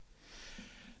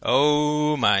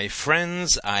Oh, my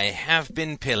friends, I have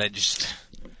been pillaged.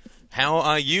 How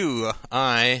are you?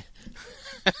 I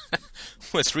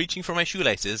was reaching for my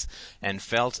shoelaces and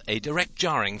felt a direct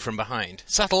jarring from behind.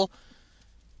 Subtle,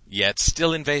 yet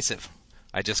still invasive.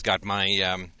 I just got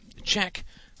my check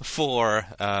for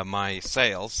my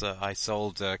sales. I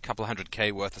sold a couple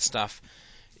 $100K worth of stuff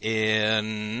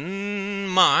in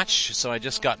March, so I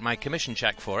just got my commission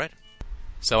check for it.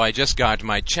 So I just got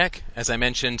my check, as I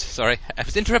mentioned. Sorry, I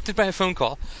was interrupted by a phone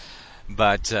call.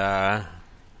 But I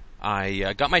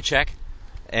got my check,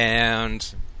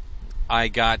 and I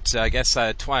got, I guess,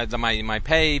 my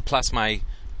pay plus my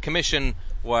commission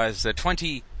was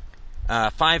 $25,600,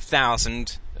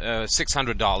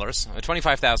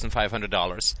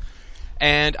 $25,500.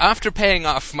 And after paying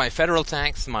off my federal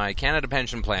tax, my Canada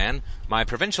pension plan, my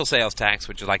provincial sales tax,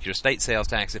 which is like your state sales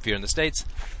tax if you're in the States,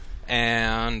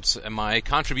 and my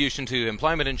contribution to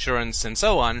employment insurance and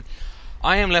so on,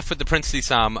 I am left with the princely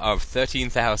sum of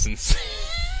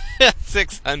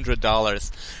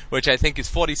 $13,600, which I think is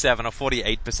 47 or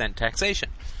 48% taxation.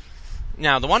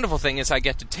 Now, the wonderful thing is I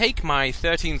get to take my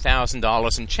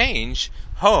 $13,000 and change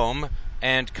home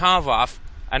and carve off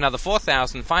another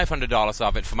 $4,500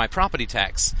 of it for my property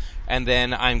tax. And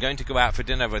then I'm going to go out for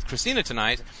dinner with Christina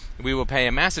tonight. We will pay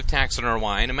a massive tax on our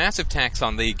wine, a massive tax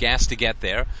on the gas to get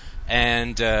there,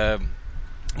 and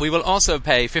we will also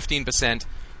pay 15%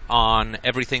 on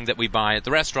everything that we buy at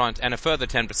the restaurant, and a further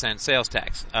 10% sales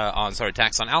tax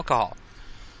tax on alcohol.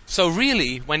 So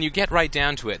really, when you get right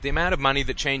down to it, the amount of money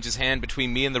that changes hand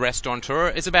between me and the restaurateur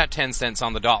is about 10 cents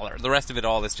on the dollar. The rest of it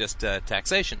all is just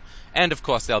taxation. And of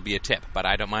course there'll be a tip, but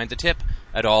I don't mind the tip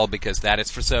at all because that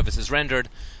is for services rendered,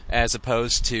 as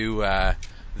opposed to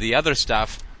the other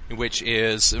stuff, which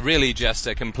is really just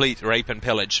a complete rape and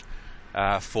pillage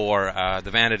for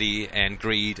the vanity and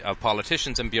greed of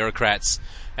politicians and bureaucrats.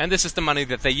 And this is the money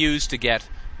that they use to get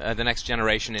the next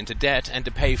generation into debt and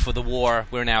to pay for the war.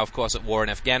 We're now, of course, at war in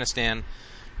Afghanistan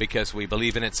because we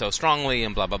believe in it so strongly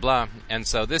and blah, blah, blah. And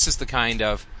so this is the kind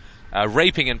of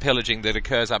raping and pillaging that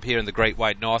occurs up here in the Great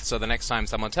White North. So the next time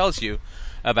someone tells you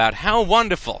about how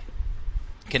wonderful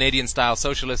Canadian-style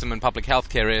socialism and public health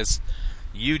care is,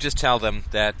 you just tell them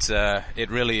that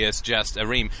it really is just a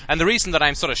ream. And the reason that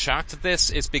I'm sort of shocked at this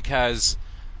is because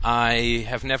I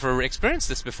have never experienced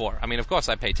this before. I mean, of course,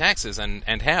 I pay taxes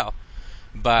and how,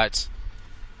 but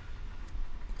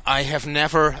I have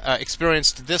never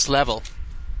experienced this level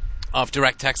of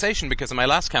direct taxation because of my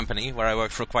last company, where I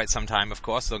worked for quite some time, of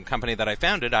course. The company that I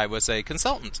founded, I was a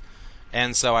consultant.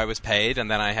 And so I was paid, and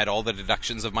then I had all the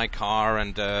deductions of my car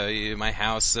and my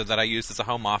house that I used as a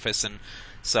home office, and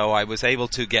so I was able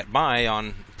to get by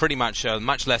on pretty much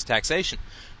much less taxation.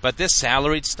 But this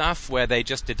salaried stuff, where they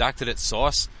just deduct it at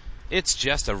source, it's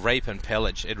just a rape and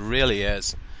pillage. It really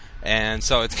is. And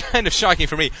so it's kind of shocking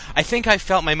for me. I think I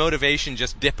felt my motivation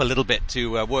just dip a little bit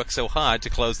to work so hard to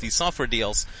close these software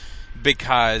deals,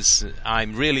 because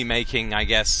I'm really making, I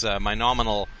guess, my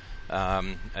nominal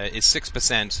is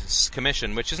 6%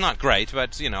 commission, which is not great,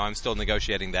 but, I'm still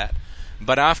negotiating that.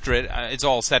 But after it's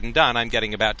all said and done, I'm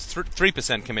getting about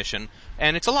 3% commission,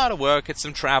 and it's a lot of work. It's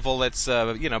some travel. It's,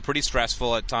 pretty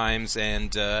stressful at times,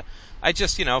 and I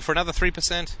just, for another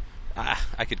 3%,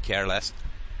 I could care less.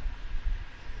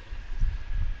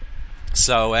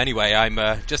 So anyway, I'm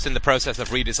just in the process of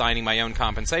redesigning my own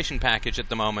compensation package at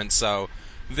the moment, so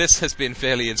this has been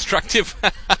fairly instructive,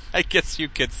 I guess you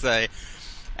could say.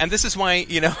 And this is why,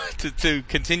 to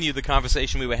continue the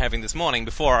conversation we were having this morning,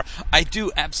 before I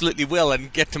do absolutely will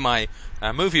and get to my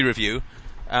movie review,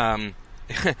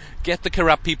 get the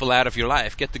corrupt people out of your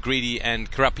life, get the greedy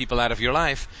and corrupt people out of your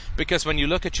life, because when you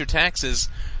look at your taxes,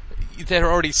 there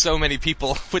are already so many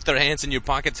people with their hands in your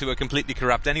pockets who are completely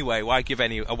corrupt anyway. Why give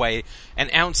away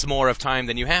an ounce more of time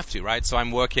than you have to, right? So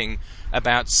I'm working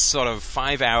about sort of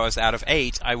 5 hours out of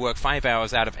 8. I work 5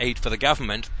 hours out of 8 for the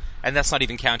government, and that's not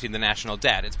even counting the national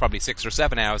debt. It's probably 6 or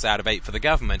 7 hours out of 8 for the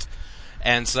government.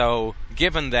 And so,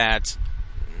 given that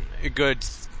a good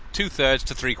 2/3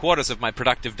 to 3/4 of my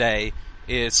productive day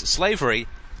is slavery,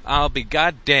 I'll be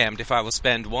goddamned if I will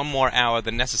spend one more hour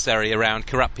than necessary around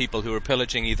corrupt people who are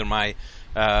pillaging either my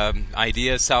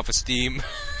ideas, self-esteem,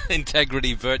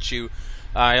 integrity, virtue.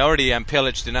 I already am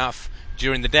pillaged enough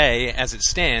during the day as it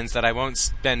stands that I won't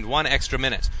spend one extra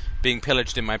minute being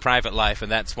pillaged in my private life,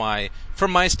 and that's why, from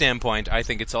my standpoint, I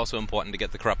think it's also important to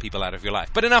get the corrupt people out of your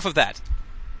life. But enough of that.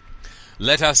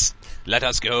 Let us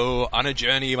go on a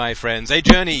journey, my friends, a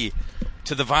journey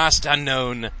to the vast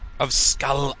unknown of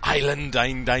Skull Island.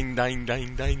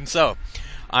 So,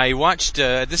 I watched,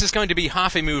 this is going to be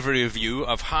half a movie review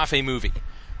of half a movie.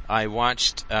 I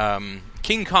watched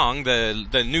King Kong,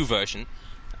 the new version,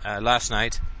 last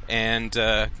night,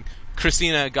 and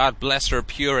Christina, God bless her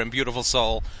pure and beautiful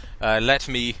soul, let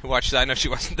me watch it. I know she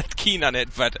wasn't that keen on it,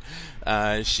 but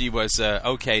she was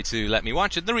okay to let me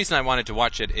watch it. The reason I wanted to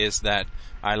watch it is that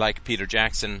I like Peter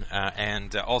Jackson,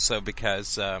 and also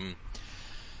because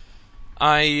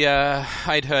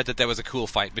I'd heard that there was a cool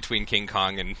fight between King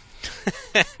Kong and,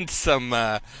 and some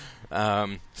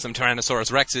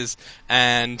Tyrannosaurus Rexes,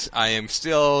 and I am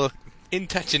still in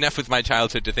touch enough with my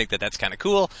childhood to think that that's kind of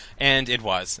cool, and it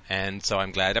was, and so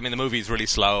I'm glad. I mean, the movie's really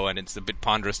slow, and it's a bit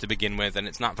ponderous to begin with, and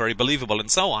it's not very believable, and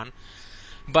so on.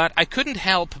 But I couldn't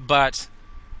help but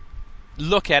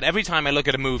look at, every time I look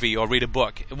at a movie or read a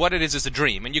book, what it is a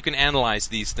dream, and you can analyze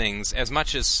these things as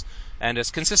much as, and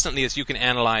as consistently as you can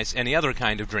analyze any other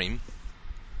kind of dream,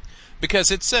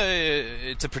 because it's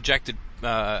a projected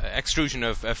extrusion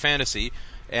of fantasy.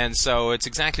 And so it's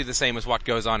exactly the same as what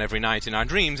goes on every night in our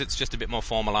dreams. It's just a bit more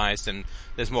formalized, and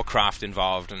there's more craft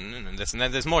involved, and this and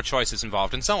then there's more choices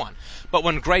involved, and so on. But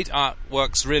when great art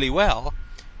works really well,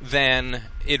 then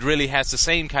it really has the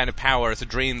same kind of power as a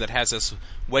dream that has us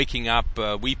waking up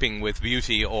weeping with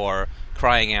beauty or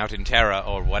crying out in terror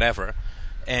or whatever.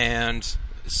 And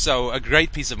so a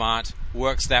great piece of art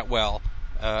works that well,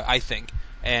 I think.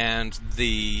 And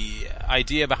the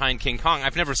idea behind King Kong,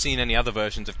 I've never seen any other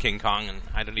versions of King Kong, and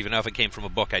I don't even know if it came from a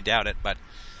book, I doubt it, but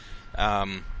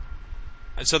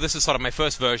so this is sort of my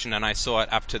first version, and I saw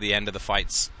it up to the end of the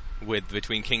fights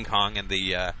between King Kong and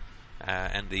the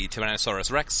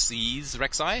Tyrannosaurus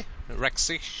Rexi,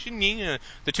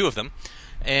 the two of them.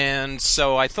 And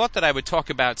so I thought that I would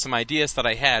talk about some ideas that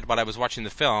I had while I was watching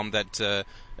the film that are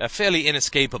fairly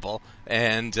inescapable,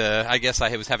 and I guess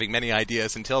I was having many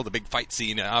ideas until the big fight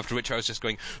scene, after which I was just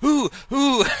going, ooh,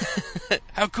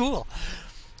 how cool.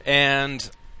 And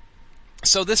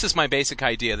so this is my basic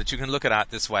idea, that you can look at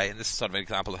art this way, and this is sort of an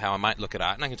example of how I might look at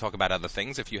art, and I can talk about other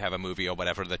things. If you have a movie or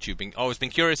whatever that you've always been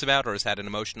curious about or has had an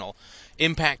emotional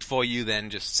impact for you,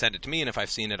 then just send it to me, and if I've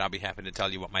seen it, I'll be happy to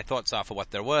tell you what my thoughts are for what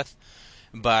they're worth.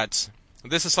 But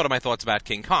this is sort of my thoughts about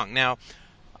King Kong. Now,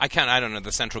 I don't know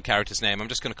the central character's name. I'm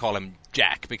just going to call him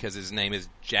Jack, because his name is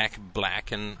Jack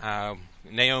Black, and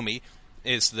Naomi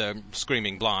is the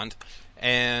screaming blonde.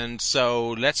 And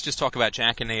so let's just talk about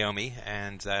Jack and Naomi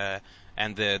and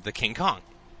the King Kong.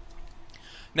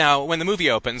 Now, when the movie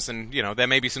opens, and there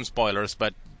may be some spoilers,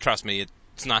 but trust me,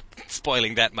 it's not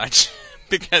spoiling that much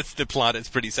because the plot is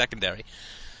pretty secondary.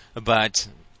 But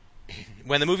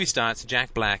when the movie starts,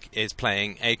 Jack Black is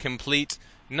playing a complete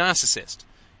narcissist,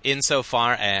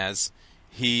 insofar as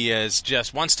he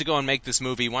just wants to go and make this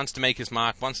movie, wants to make his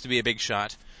mark, wants to be a big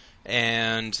shot,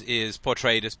 and is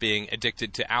portrayed as being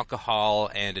addicted to alcohol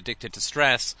and addicted to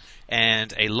stress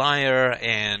and a liar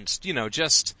and,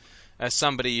 just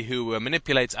somebody who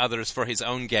manipulates others for his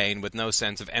own gain with no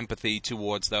sense of empathy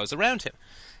towards those around him.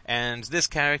 And this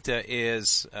character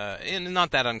is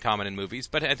not that uncommon in movies,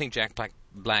 but I think Jack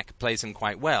Black plays him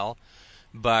quite well.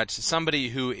 But somebody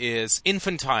who is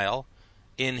infantile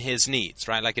in his needs,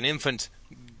 right? Like an infant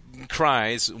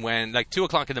cries when, 2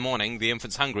 o'clock in the morning, the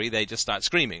infant's hungry, they just start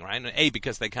screaming, right? A,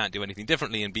 because they can't do anything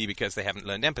differently, and B, because they haven't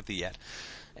learned empathy yet.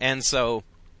 And so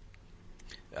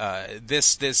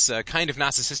this kind of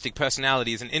narcissistic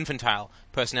personality is an infantile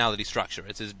personality structure.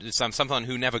 It's someone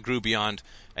who never grew beyond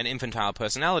an infantile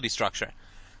personality structure.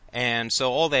 And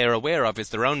so all they are aware of is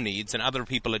their own needs, and other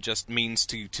people are just means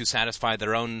to satisfy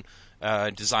their own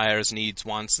desires, needs,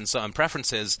 wants, and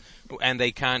preferences, and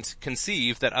they can't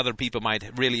conceive that other people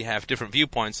might really have different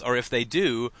viewpoints, or if they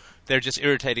do, they're just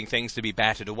irritating things to be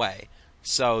batted away.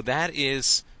 So that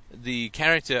is the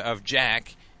character of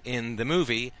Jack in the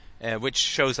movie, which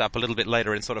shows up a little bit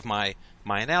later in sort of my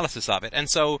analysis of it. And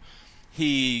so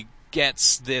he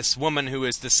gets this woman who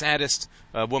is the saddest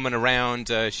woman around.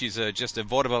 She's just a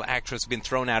vaudeville actress, been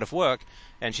thrown out of work,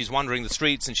 and she's wandering the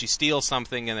streets, and she steals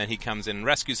something, and then he comes in and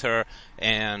rescues her,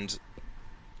 and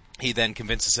he then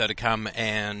convinces her to come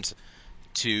and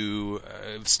to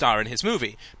star in his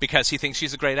movie, because he thinks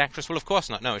she's a great actress. Well, of course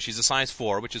not. No, she's a size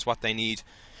 4, which is what they need.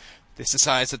 This is the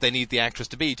size that they need the actress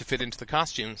to be to fit into the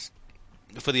costumes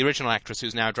for the original actress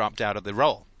who's now dropped out of the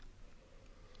role.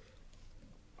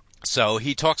 So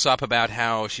he talks up about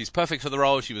how she's perfect for the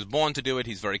role, she was born to do it,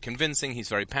 he's very convincing, he's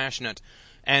very passionate,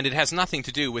 and it has nothing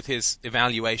to do with his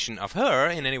evaluation of her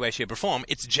in any way, shape, or form.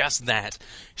 It's just that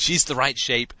she's the right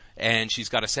shape, and she's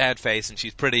got a sad face, and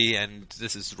she's pretty, and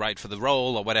this is right for the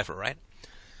role, or whatever, right?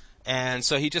 And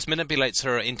so he just manipulates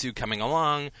her into coming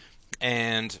along,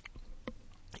 and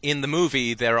in the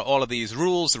movie, there are all of these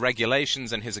rules,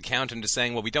 regulations, and his accountant is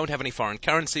saying, well, we don't have any foreign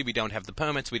currency, we don't have the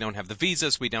permits, we don't have the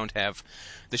visas, we don't have...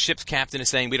 The ship's captain is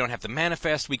saying, we don't have the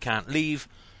manifest, we can't leave.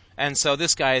 And so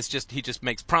this guy is he just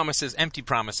makes promises, empty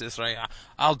promises, right?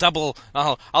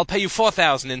 I'll pay you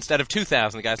 4,000 instead of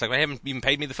 2,000. The guy's like, well, I haven't even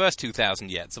paid me the first 2,000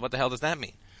 yet, so what the hell does that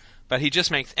mean? But he just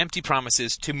makes empty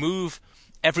promises to move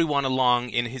everyone along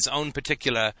in his own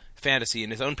particular fantasy,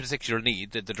 in his own particular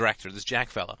need, the director, this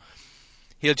Jack fellow.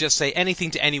 He'll just say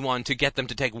anything to anyone to get them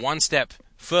to take one step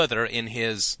further in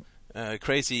his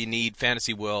crazy need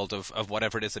fantasy world of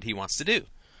whatever it is that he wants to do.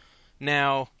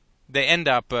 Now, they end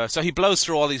up, so he blows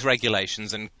through all these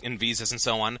regulations and visas and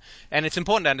so on, and it's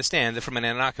important to understand that from an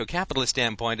anarcho-capitalist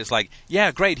standpoint, it's like,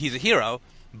 yeah, great, he's a hero,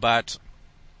 but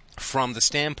from the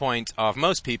standpoint of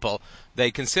most people,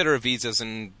 they consider visas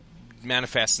and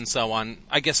manifests and so on,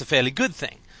 I guess, a fairly good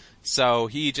thing. So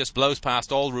he just blows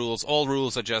past all rules. All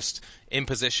rules are just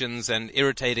impositions and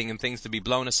irritating and things to be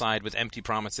blown aside with empty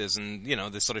promises and,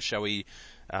 this sort of showy,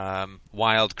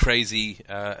 wild, crazy,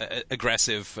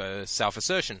 aggressive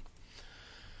self-assertion.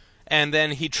 And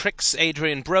then he tricks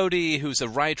Adrian Brody, who's a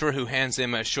writer who hands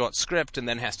him a short script and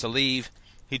then has to leave.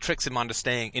 He tricks him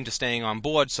into staying on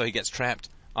board, so he gets trapped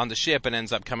on the ship and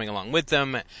ends up coming along with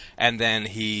them. And then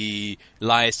he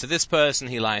lies to this person,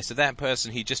 he lies to that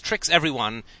person. He just tricks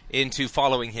everyone into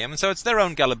following him. And so it's their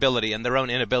own gullibility and their own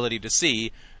inability to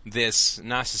see this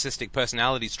narcissistic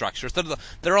personality structure. So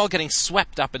they're all getting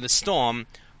swept up in the storm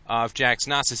of Jack's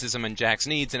narcissism and Jack's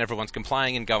needs, and everyone's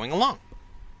complying and going along.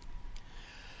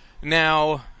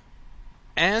 Now,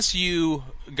 as you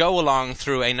go along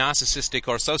through a narcissistic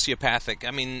or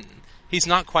sociopathic, he's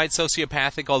not quite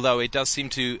sociopathic, although it does seem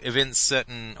to evince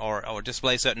certain or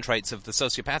display certain traits of the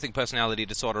sociopathic personality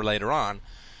disorder later on.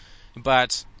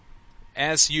 But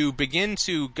as you begin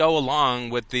to go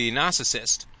along with the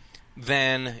narcissist,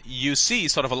 then you see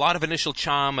sort of a lot of initial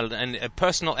charm and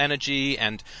personal energy,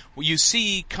 and you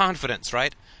see confidence,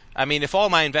 right? If all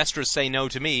my investors say no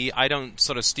to me, I don't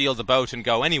sort of steal the boat and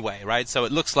go anyway, right? So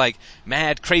it looks like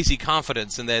mad, crazy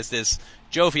confidence, and there's this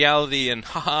joviality and,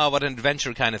 haha, what an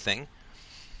adventure kind of thing.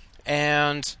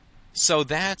 And so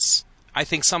that's, I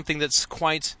think, something that's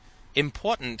quite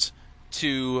important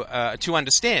to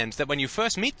understand, that when you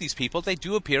first meet these people, they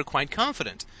do appear quite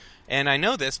confident. And I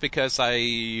know this because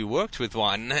I worked with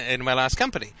one in my last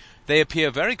company. They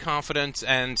appear very confident,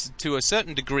 and to a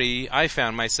certain degree, I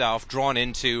found myself drawn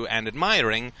into and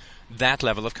admiring that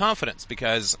level of confidence,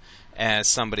 because as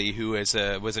somebody who was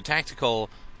a tactical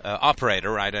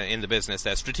operator, right, in the business,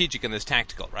 there's strategic and there's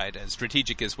tactical, right? And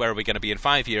strategic is where are we going to be in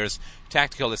 5 years.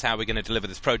 Tactical is how we're going to deliver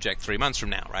this project 3 months from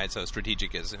now, right? So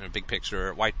strategic is big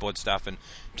picture, whiteboard stuff, and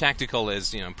tactical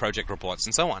is project reports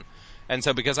and so on. And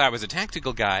so because I was a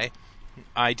tactical guy,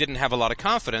 I didn't have a lot of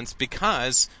confidence,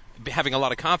 because having a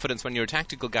lot of confidence when you're a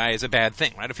tactical guy is a bad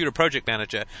thing, right? If you're a project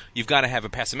manager, you've got to have a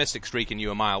pessimistic streak in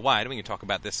you a mile wide. We can talk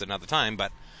about this another time,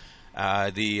 but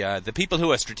the people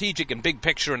who are strategic and big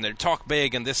picture and they talk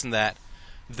big and this and that,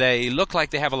 they look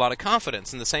like they have a lot of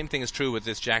confidence. And the same thing is true with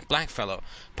this Jack Black fellow.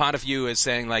 Part of you is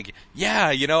saying, like, yeah,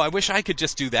 I wish I could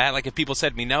just do that. Like, if people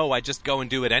said me no, I'd just go and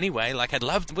do it anyway. Like,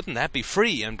 wouldn't that be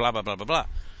free? And blah, blah, blah, blah, blah.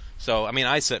 So,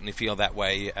 I certainly feel that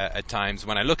way at times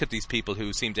when I look at these people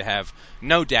who seem to have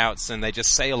no doubts and they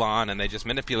just sail on and they just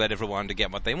manipulate everyone to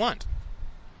get what they want.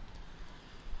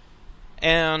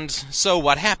 And so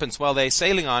what happens? Well, they're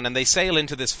sailing on and they sail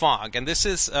into this fog. And this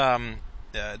is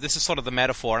sort of the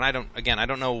metaphor. And I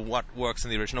don't know what works in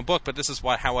the original book, but this is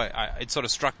how it sort of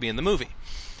struck me in the movie.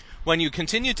 When you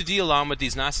continue to deal on with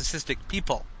these narcissistic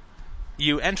people,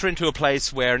 you enter into a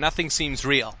place where nothing seems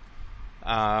real.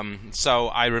 So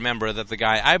I remember that the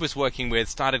guy I was working with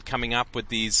started coming up with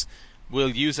these,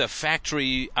 we'll use a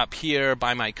factory up here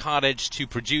by my cottage to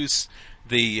produce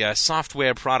the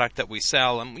software product that we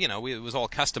sell. And, it was all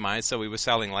customized, so we were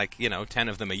selling 10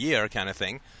 of them a year kind of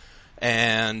thing.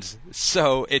 And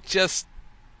so it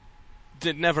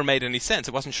never made any sense.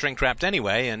 It wasn't shrink-wrapped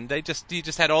anyway, and he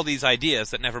just had all these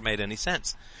ideas that never made any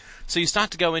sense. So you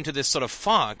start to go into this sort of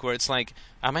fog where it's like,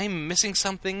 am I missing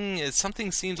something?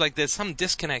 Something seems like there's some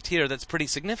disconnect here that's pretty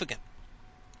significant.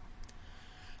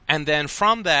 And then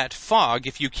from that fog,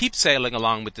 if you keep sailing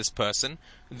along with this person,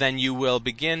 then you will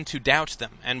begin to doubt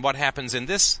them. And what happens in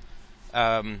this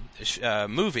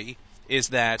movie is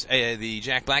that the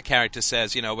Jack Black character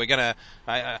says, we're gonna,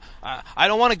 I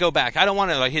don't want to go back. I don't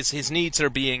want to, his needs are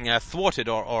being thwarted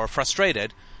or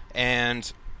frustrated. And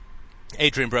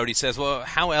Adrian Brody says, well,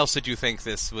 how else did you think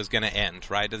this was going to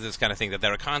end, right? This kind of thing, that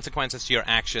there are consequences to your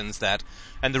actions,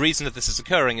 and the reason that this is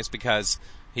occurring is because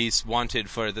he's wanted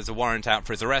there's a warrant out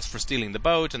for his arrest for stealing the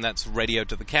boat, and that's radioed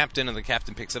to the captain, and the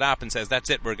captain picks it up and says, that's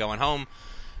it, we're going home.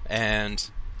 And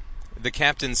the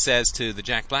captain says to the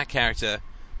Jack Black character,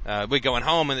 we're going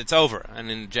home and it's over. And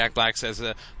then Jack Black says,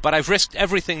 but I've risked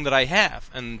everything that I have.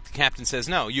 And the captain says,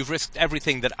 no, you've risked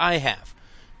everything that I have,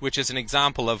 which is an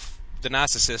example of the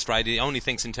narcissist, right? He only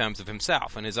thinks in terms of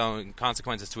himself and his own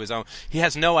consequences to his own. He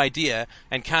has no idea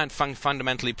and can't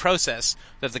fundamentally process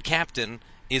that the captain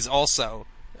is also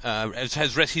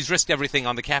he's risked everything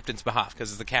on the captain's behalf,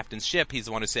 because it's the captain's ship, he's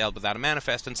the one who sailed without a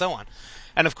manifest, and so on.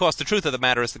 And of course, the truth of the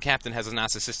matter is the captain has a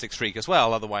narcissistic streak as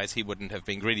well, otherwise he wouldn't have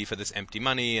been greedy for this empty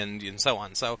money and so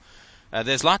on. So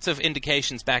there's lots of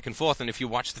indications back and forth, and if you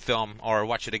watch the film or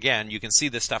watch it again, you can see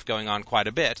this stuff going on quite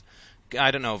a bit.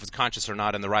 I don't know if it's conscious or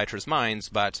not in the writers' minds,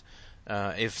 but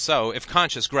if so, if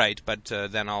conscious, great, but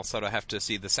then I'll sort of have to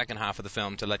see the second half of the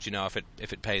film to let you know if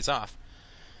it pays off.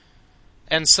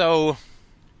 And so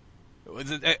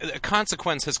the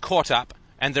consequence has caught up,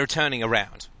 and they're turning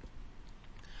around.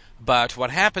 But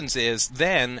what happens is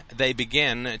then they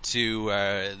begin to,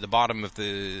 the bottom of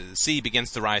the sea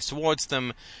begins to rise towards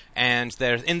them, and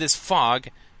they're in this fog,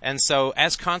 and so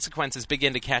as consequences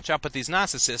begin to catch up with these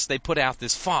narcissists, they put out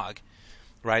this fog.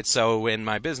 Right, so in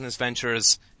my business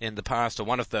ventures in the past, or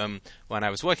one of them, when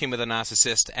I was working with a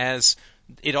narcissist, as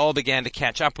it all began to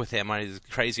catch up with him, his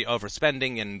crazy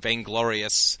overspending and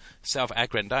vainglorious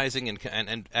self-aggrandizing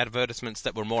and advertisements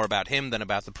that were more about him than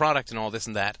about the product and all this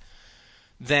and that,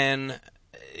 then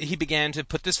he began to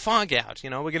put this fog out. You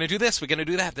know, we're going to do this, we're going to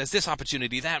do that, there's this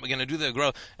opportunity, that, we're going to do the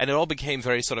growth, and it all became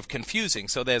very sort of confusing.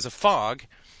 So there's a fog,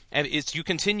 and you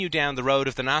continue down the road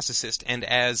of the narcissist, and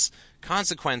as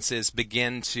consequences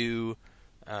begin to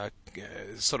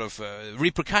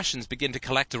repercussions begin to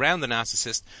collect around the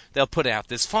narcissist, they'll put out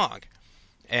this fog.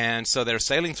 And so they're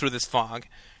sailing through this fog,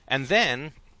 and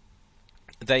then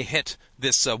they hit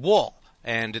this wall.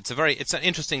 And it's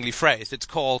interestingly phrased. It's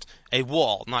called a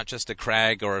wall, not just a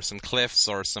crag or some cliffs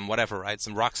or some whatever, right?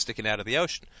 Some rocks sticking out of the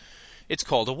ocean. It's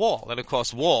called a wall. And of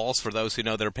course, walls, for those who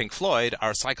know that are Pink Floyd,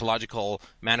 are psychological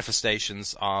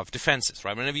manifestations of defenses,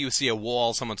 right? Whenever you see a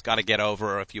wall someone's got to get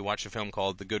over, or if you watch a film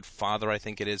called The Good Father, I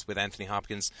think it is, with Anthony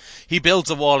Hopkins, he builds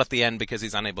a wall at the end because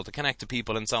he's unable to connect to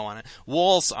people and so on.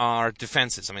 Walls are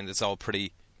defenses. I mean, it's all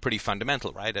pretty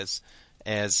fundamental, right?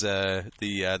 As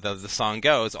the song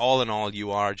goes, all in all,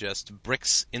 you are just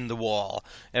bricks in the wall.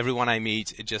 Everyone I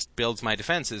meet, it just builds my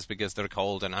defenses because they're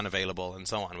cold and unavailable and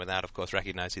so on, without, of course,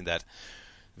 recognizing that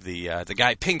the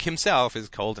guy Pink himself is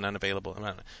cold and unavailable.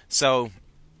 So,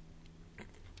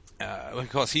 of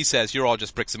course, he says, you're all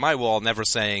just bricks in my wall, never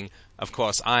saying, of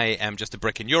course, I am just a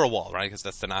brick in your wall, right? Because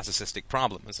that's the narcissistic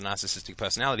problem. It's a narcissistic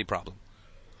personality problem.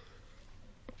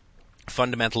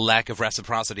 Fundamental lack of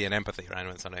reciprocity and empathy, right?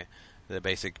 It's not the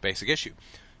basic issue.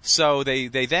 So they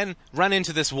then run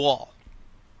into this wall.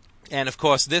 And of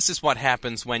course, this is what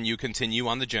happens when you continue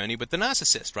on the journey with the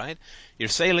narcissist, right? You're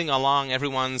sailing along,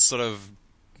 everyone sort of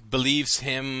believes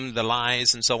him, the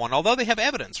lies, and so on, although they have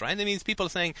evidence, right? I mean, these people are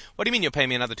saying, what do you mean you'll pay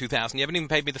me another $2,000? You haven't even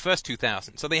paid me the first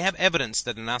 $2,000. So they have evidence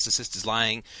that the narcissist is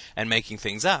lying and making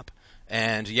things up.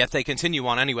 And yet they continue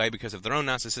on anyway because of their own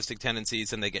narcissistic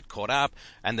tendencies, and they get caught up,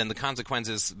 and then the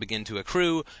consequences begin to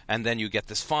accrue, and then you get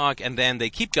this fog, and then they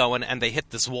keep going, and they hit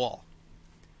this wall.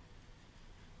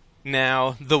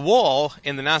 Now, the wall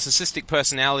in the narcissistic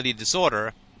personality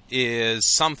disorder is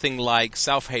something like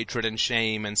self-hatred and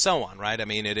shame and so on, right? I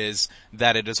mean, it is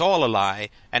that it is all a lie,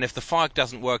 and if the fog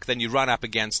doesn't work, then you run up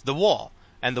against the wall,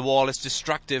 and the wall is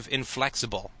destructive,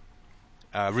 inflexible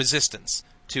resistance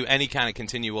to any kind of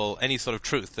continual, any sort of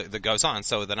truth that goes on.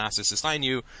 So the narcissist I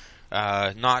knew,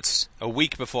 not a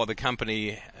week before the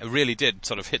company really did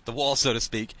sort of hit the wall, so to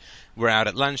speak, we're out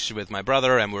at lunch with my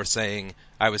brother, and I was saying,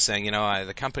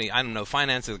 the company, I don't know,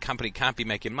 finances, the company can't be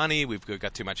making money, we've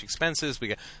got too much expenses,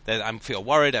 I feel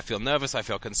worried, I feel nervous, I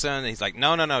feel concerned, and he's like,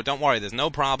 no, don't worry, there's no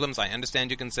problems, I understand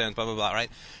your concerns, blah, blah, blah,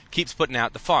 right? Keeps putting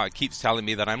out the fog, keeps telling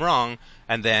me that I'm wrong,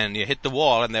 and then you hit the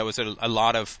wall, and there was a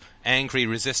lot of angry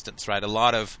resistance, right? A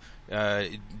lot of,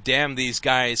 damn these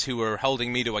guys who are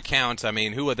holding me to account. I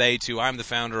mean, who are they to? I'm the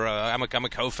founder. I'm a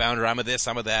co-founder. I'm a this.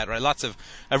 I'm a that. Right? Lots of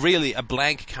a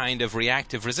blank kind of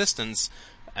reactive resistance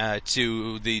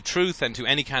to the truth and to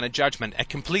any kind of judgment. A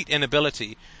complete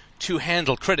inability to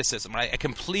handle criticism. Right? A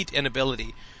complete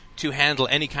inability to handle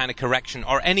any kind of correction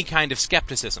or any kind of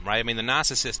skepticism. Right? I mean, the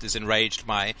narcissist is enraged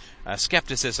by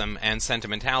skepticism and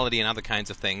sentimentality and other kinds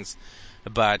of things,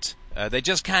 but they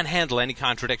just can't handle any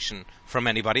contradiction from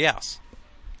anybody else.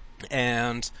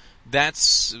 And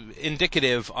that's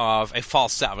indicative of a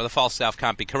false self. Or the false self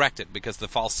can't be corrected because the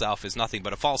false self is nothing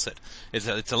but a falsehood.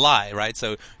 It's a lie, right?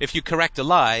 So if you correct a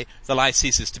lie, the lie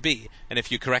ceases to be. And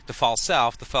if you correct the false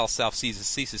self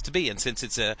ceases to be. And since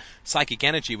it's a psychic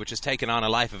energy which has taken on a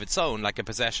life of its own, like a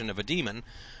possession of a demon,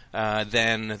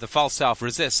 then the false self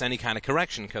resists any kind of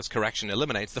correction because correction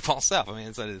eliminates the false self. I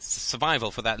mean, it's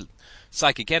survival for that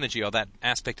psychic energy or that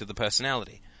aspect of the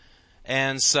personality.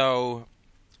 And so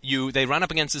they run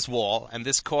up against this wall, and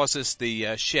this causes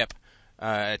the ship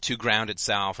to ground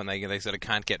itself, and they sort of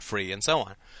can't get free, and so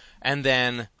on. And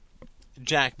then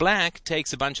Jack Black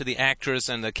takes a bunch of the actors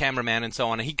and the cameraman and so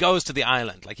on, and he goes to the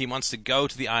island. Like, he wants to go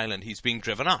to the island he's being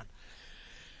driven on.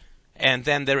 And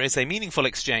then there is a meaningful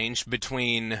exchange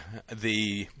between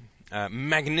the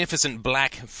magnificent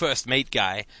black first mate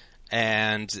guy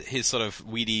and his sort of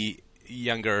weedy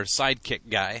younger sidekick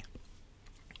guy,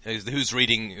 who's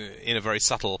reading in a very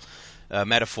subtle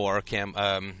metaphor,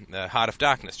 Heart of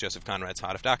Darkness, Joseph Conrad's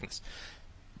Heart of Darkness.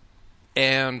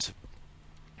 And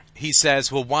he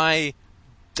says, well, why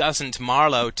doesn't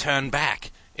Marlowe turn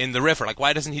back in the river? Like,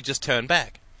 why doesn't he just turn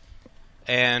back?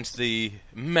 And the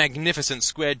magnificent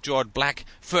square-jawed black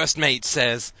first mate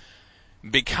says,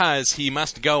 because he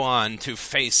must go on to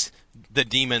face the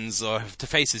demons, or to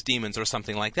face his demons, or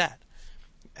something like that.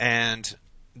 And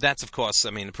that's, of course,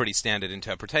 I mean, a pretty standard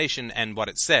interpretation, and what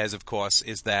it says, of course,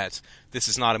 is that this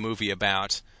is not a movie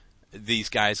about these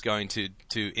guys going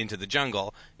into the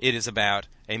jungle. It is about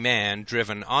a man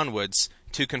driven onwards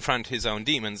to confront his own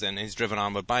demons, and he's driven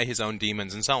onward by his own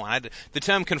demons, and so on. The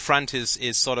term confront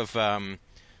is sort of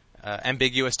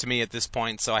ambiguous to me at this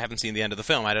point, so I haven't seen the end of the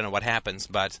film. I don't know what happens,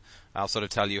 but I'll sort of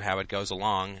tell you how it goes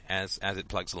along as it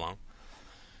plugs along.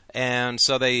 And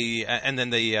so and then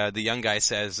the young guy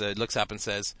says, looks up and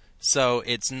says, so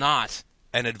it's not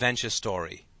an adventure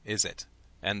story, is it?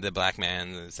 And the black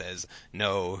man says,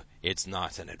 no, it's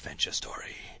not an adventure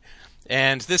story.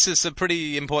 And this is a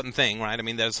pretty important thing, right? I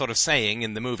mean, they're sort of saying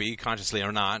in the movie, consciously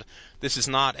or not, this is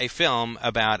not a film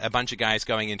about a bunch of guys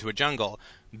going into a jungle.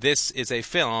 This is a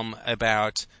film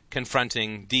about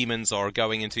confronting demons or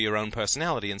going into your own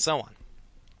personality and so on.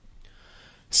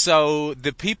 So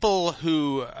the people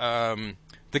who,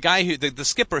 the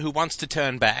skipper who wants to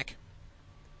turn back,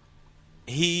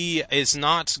 he is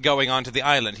not going onto the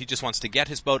island. He just wants to get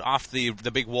his boat off the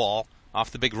big wall,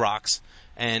 off the big rocks,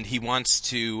 and he wants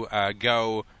to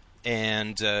go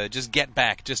and just get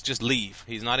back, just leave.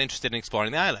 He's not interested in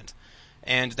exploring the island.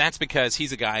 And that's because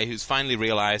he's a guy who's finally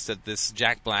realized that this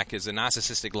Jack Black is a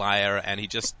narcissistic liar, and he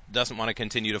just doesn't want to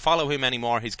continue to follow him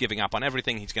anymore. He's giving up on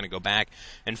everything. He's going to go back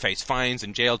and face fines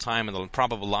and jail time and the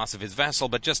probable loss of his vessel.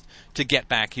 But just to get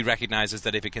back, he recognizes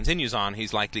that if he continues on,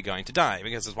 he's likely going to die,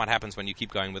 because it's what happens when you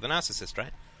keep going with a narcissist,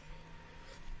 right?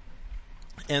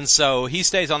 And so he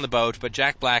stays on the boat, but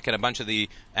Jack Black and a bunch of the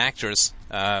actors...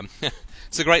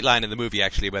 It's a great line in the movie,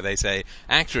 actually, where they say,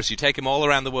 actress, you take them all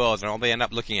around the world, and all they end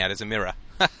up looking at is a mirror.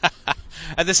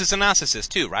 And this is a narcissist,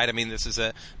 too, right? I mean, this is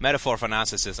a metaphor for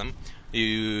narcissism.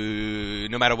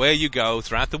 No matter where you go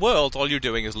throughout the world, all you're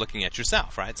doing is looking at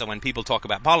yourself, right? So when people talk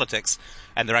about politics,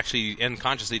 and they're actually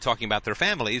unconsciously talking about their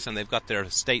families, and they've got the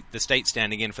state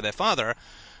standing in for their father,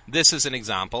 this is an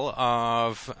example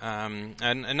of a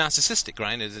narcissistic,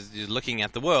 right? You're looking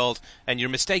at the world, and you're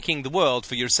mistaking the world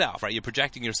for yourself, right? You're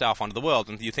projecting yourself onto the world,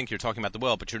 and you think you're talking about the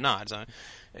world, but you're not. So,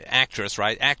 actress,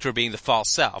 right? Actor being the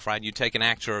false self, right? You take an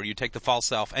actor, or you take the false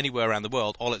self anywhere around the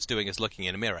world, all it's doing is looking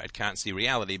in a mirror. It can't see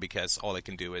reality because all it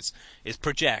can do is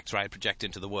project, right? Project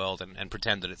into the world and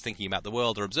pretend that it's thinking about the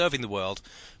world or observing the world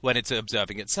when it's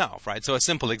observing itself, right? So a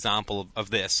simple example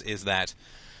of this is that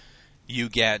you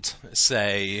get,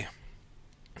 say,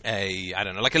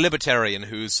 like a libertarian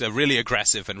who's really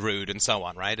aggressive and rude and so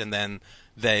on, right? And then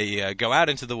they go out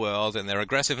into the world and they're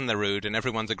aggressive and they're rude, and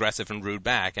everyone's aggressive and rude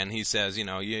back. And he says, you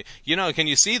know, can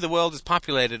you see the world is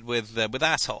populated with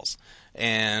assholes?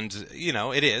 And,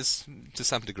 it is to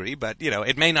some degree, but,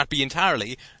 it may not be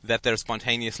entirely that they're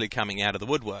spontaneously coming out of the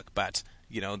woodwork, but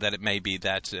that it may be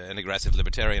that an aggressive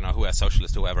libertarian or a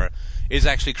socialist, whoever, is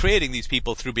actually creating these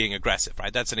people through being aggressive,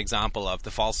 right? That's an example of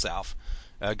the false self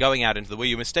going out into the world.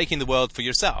 You're mistaking the world for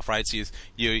yourself, right? So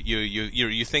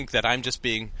you think that I'm just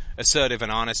being assertive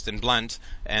and honest and blunt,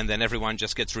 and then everyone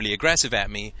just gets really aggressive at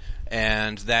me,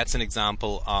 and that's an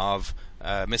example of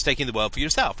mistaking the world for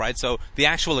yourself, right? So the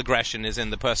actual aggression is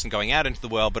in the person going out into the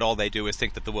world, but all they do is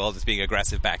think that the world is being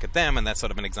aggressive back at them, and that's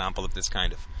sort of an example of this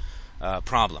kind of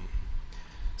problem.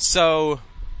 So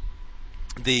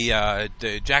the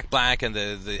Jack Black and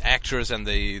the actors and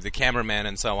the cameraman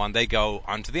and so on, they go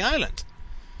onto the island.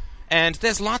 And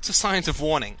there's lots of signs of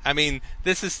warning. I mean,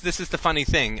 this is the funny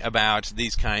thing about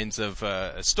these kinds of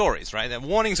stories, right? That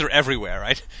warnings are everywhere,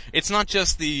 right? It's not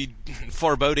just the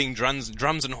foreboding drums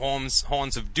and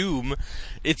horns of doom.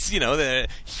 It's, the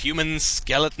human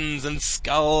skeletons and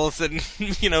skulls and,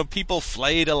 people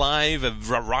flayed alive,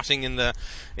 rotting in the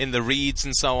reeds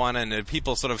and so on, and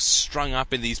people sort of strung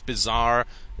up in these bizarre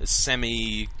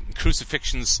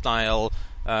semi-crucifixion style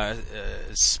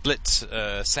split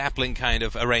sapling kind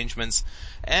of arrangements,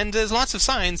 and there's lots of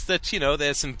signs that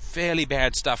there's some fairly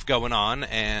bad stuff going on,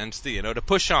 and to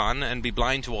push on and be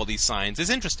blind to all these signs is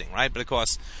interesting, right? But of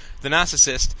course, the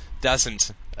narcissist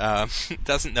doesn't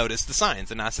notice the signs.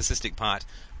 The narcissistic part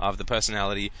of the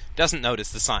personality doesn't notice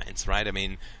the signs, right? I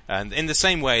mean, in the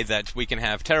same way that we can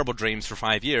have terrible dreams for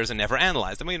 5 years and never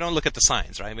analyze them. We don't look at the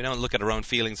signs, right? We don't look at our own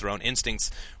feelings, our own instincts,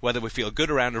 whether we feel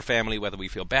good around our family, whether we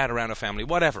feel bad around our family,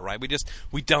 whatever, right?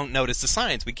 We don't notice the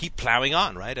signs. We keep plowing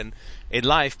on, right? And in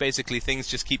life, basically, things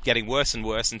just keep getting worse and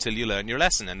worse until you learn your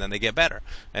lesson, and then they get better.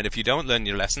 And if you don't learn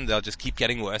your lesson, they'll just keep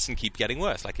getting worse and keep getting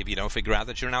worse. Like if you don't figure out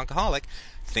that you're an alcoholic,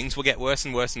 things will get worse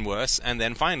and worse and worse, and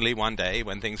then finally, one day,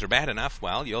 when things are bad enough,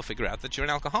 well, you'll figure out that you're an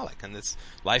alcoholic, and this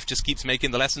life just keeps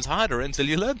making the lessons harder until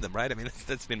you learn them, right? I mean,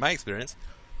 that's been my experience.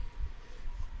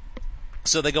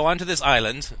 So they go onto this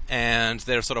island, and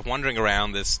they're sort of wandering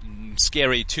around this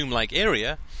scary tomb-like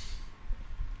area,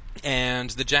 and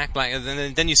the Jack Black,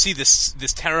 and then you see this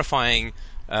terrifying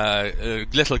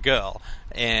little girl,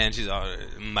 and she's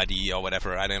muddy or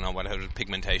whatever. I don't know what her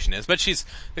pigmentation is, but she's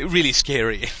really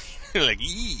scary. Like,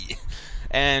 ee.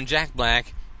 And Jack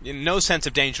Black, no sense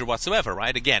of danger whatsoever,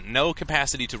 right? Again, no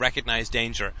capacity to recognize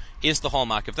danger is the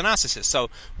hallmark of the narcissist. So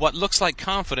what looks like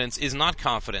confidence is not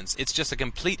confidence. It's just a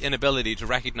complete inability to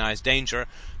recognize danger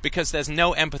because there's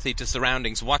no empathy to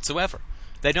surroundings whatsoever.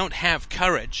 They don't have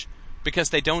courage because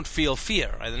they don't feel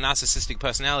fear. The narcissistic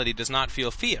personality does not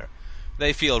feel fear.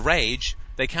 They feel rage.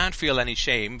 They can't feel any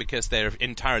shame because they're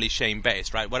entirely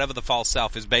shame-based, right? Whatever the false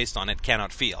self is based on, it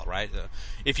cannot feel, right?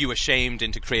 If you were shamed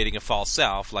into creating a false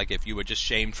self, like if you were just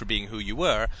shamed for being who you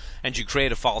were, and you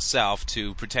create a false self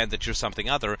to pretend that you're something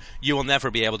other, you will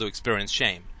never be able to experience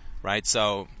shame, right?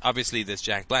 So, obviously, this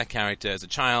Jack Black character as a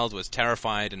child was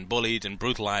terrified and bullied and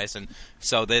brutalized, and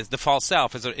so the false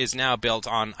self is now built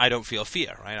on, I don't feel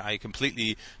fear, right? I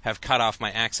completely have cut off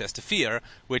my access to fear,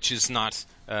 which is not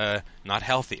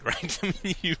healthy, right? I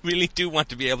mean, you really do want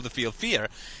to be able to feel fear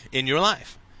in your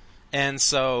life. And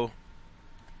so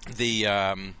he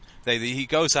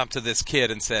goes up to this kid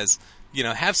and says,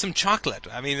 have some chocolate.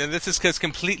 I mean, this is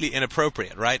completely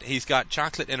inappropriate, right? He's got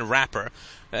chocolate in a wrapper.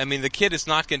 I mean, the kid is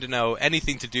not going to know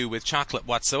anything to do with chocolate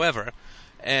whatsoever.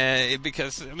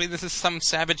 Because, this is some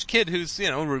savage kid who's,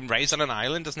 raised on an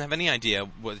island, doesn't have any idea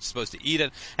what he's supposed to eat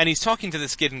it. And he's talking to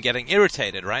this kid and getting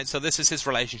irritated, right? So this is his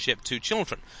relationship to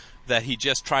children, that he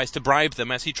just tries to bribe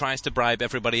them as he tries to bribe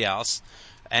everybody else.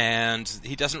 And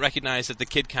he doesn't recognize that the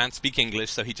kid can't speak English,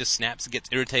 so he just snaps and gets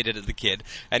irritated at the kid.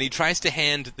 And he tries to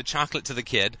hand the chocolate to the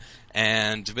kid,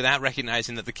 and without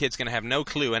recognizing that the kid's going to have no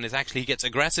clue, and he gets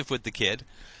aggressive with the kid.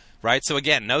 Right? So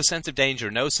again, no sense of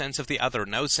danger, no sense of the other,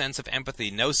 no sense of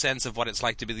empathy, no sense of what it's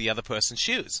like to be the other person's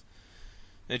shoes.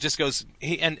 It just goes,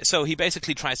 so he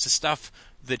basically tries to stuff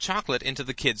the chocolate into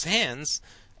the kid's hands,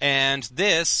 and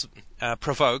this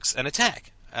provokes an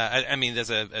attack.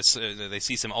 They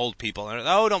see some old people, and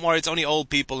don't worry, it's only old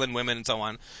people and women and so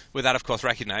on, without, of course,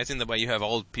 recognizing that where you have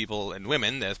old people and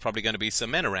women, there's probably going to be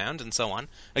some men around and so on.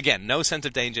 Again, no sense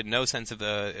of danger, no sense of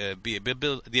the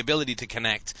ability to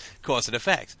connect cause and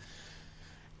effect.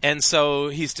 And so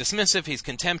he's dismissive, he's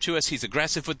contemptuous, he's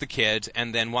aggressive with the kid,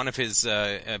 and then one of his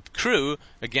crew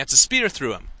gets a spear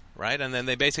through him, right? And then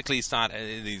they basically start,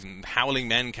 these howling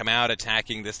men come out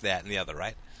attacking this, that, and the other,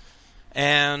 right?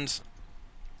 And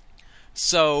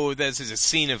so there's a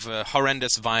scene of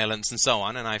horrendous violence and so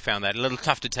on, and I found that a little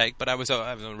tough to take, but I was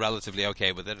relatively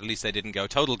okay with it. At least they didn't go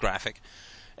total graphic.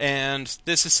 And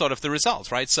this is sort of the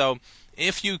result, right? So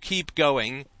if you keep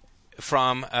going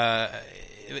from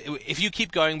if you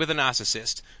keep going with a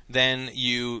narcissist, then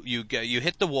you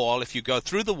hit the wall. If you go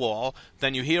through the wall,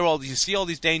 then you see all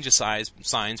these danger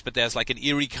signs, but there's like an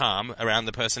eerie calm around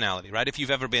the personality, right? If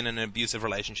you've ever been in an abusive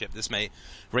relationship, this may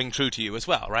ring true to you as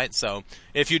well, right? So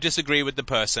if you disagree with the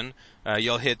person,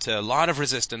 you'll hit a lot of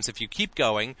resistance. If you keep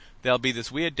going, there'll be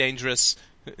this weird, dangerous,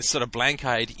 sort of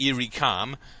blank-eyed, eerie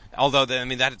calm. Although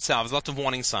that itself is lots of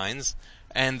warning signs,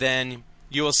 and then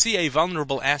you will see a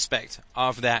vulnerable aspect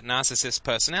of that narcissist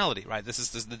personality, right? This is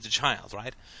the child,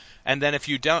 right? And then if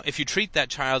you treat that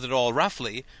child at all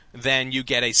roughly, then you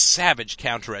get a savage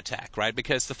counterattack, right?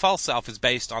 Because the false self is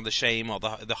based on the shame or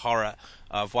the horror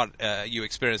of what you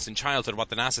experienced in childhood, what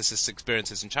the narcissist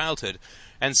experiences in childhood.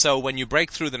 And so when you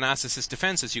break through the narcissist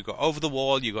defenses, you go over the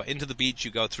wall, you go into the beach,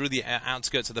 you go through the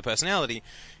outskirts of the personality,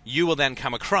 you will then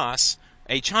come across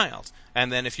a child.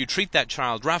 And then if you treat that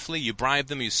child roughly, you bribe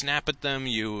them, you snap at them,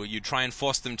 you try and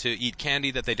force them to eat candy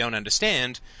that they don't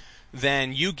understand,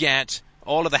 then you get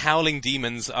all of the howling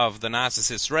demons of the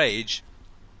narcissist's rage.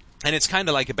 And it's kind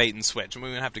of like a bait and switch. And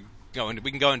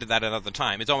we can go into that another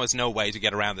time. It's almost no way to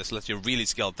get around this unless you're a really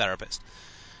skilled therapist.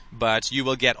 But you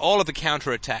will get all of the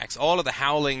counterattacks, all of the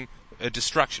howling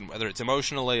destruction, whether it's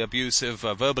emotionally abusive,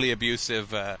 verbally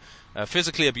abusive,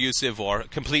 physically abusive, or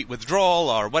complete withdrawal,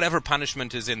 or whatever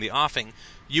punishment is in the offing.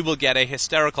 You will get a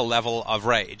hysterical level of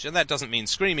rage. And that doesn't mean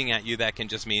screaming at you. That can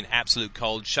just mean absolute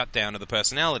cold shutdown of the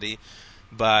personality.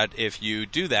 But if you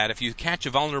do that, if you catch a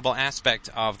vulnerable aspect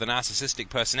of the narcissistic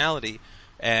personality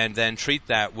and then treat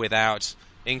that without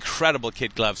incredible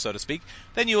kid gloves, so to speak,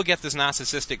 then you will get this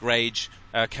narcissistic rage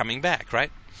coming back,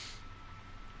 right?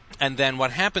 And then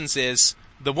what happens is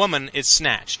the woman is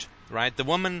snatched, right? The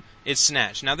woman is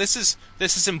snatched. Now this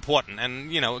is important,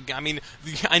 and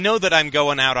I know that I'm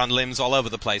going out on limbs all over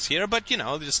the place here, but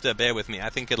just bear with me. I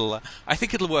think it'll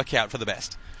work out for the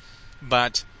best.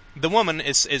 But the woman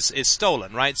is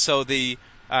stolen, right? So the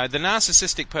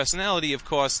narcissistic personality, of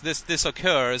course, this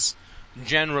occurs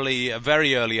generally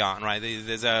very early on, right?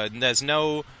 There's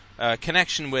no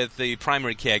connection with the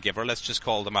primary caregiver. Let's just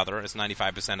call the mother. It's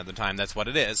 95% of the time that's what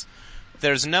it is.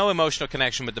 There's no emotional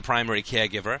connection with the primary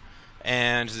caregiver,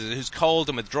 and who's cold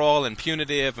and withdrawal and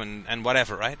punitive and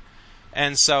whatever, right?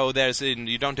 And so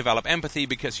you don't develop empathy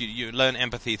because you learn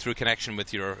empathy through connection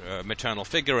with your maternal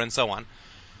figure and so on.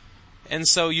 And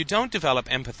so you don't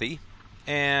develop empathy,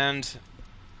 and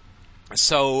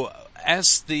so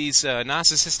as these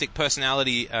narcissistic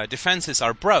personality defenses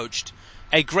are broached,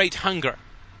 a great hunger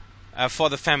for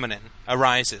the feminine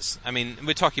arises. I mean,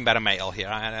 we're talking about a male here.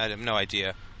 I have no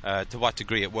idea to what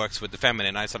degree it works with the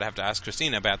feminine. I sort of have to ask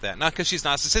Christina about that. Not because she's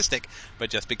narcissistic, but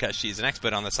just because she's an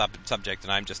expert on the subject,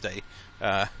 and I'm just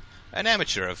an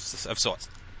amateur of sorts.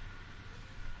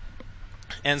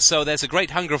 And so there's a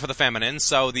great hunger for the feminine,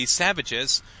 so these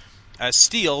savages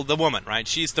steal the woman, right?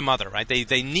 She's the mother, right?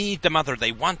 They need the mother,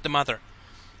 they want the mother.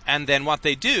 And then what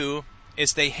they do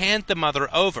is they hand the mother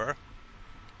over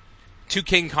to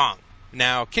King Kong.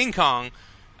 Now, King Kong,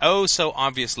 so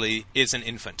obviously, is an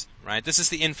infant, right? This is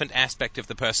the infant aspect of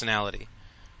the personality.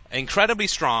 Incredibly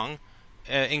strong,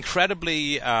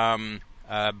 incredibly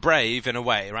brave in a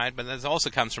way, right? But that also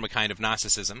comes from a kind of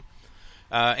narcissism.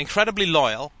 Incredibly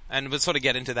loyal, and we'll sort of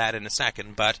get into that in a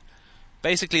second, but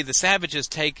basically the savages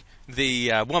take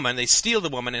the woman, they steal the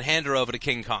woman and hand her over to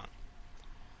King Kong.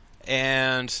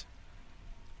 And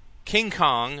King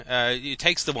Kong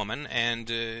takes the woman and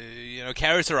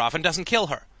carries her off and doesn't kill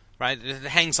her, right? It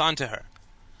hangs on to her.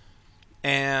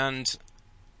 And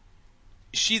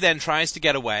she then tries to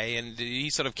get away, and he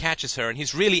sort of catches her, and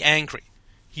he's really angry.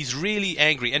 He's really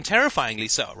angry, and terrifyingly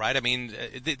so, right? I mean,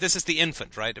 this is the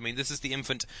infant, right? I mean, this is the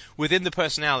infant within the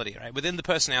personality, right? Within the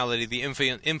personality, the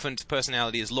infant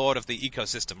personality is lord of the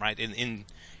ecosystem, right? In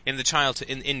the childhood,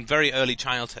 in very early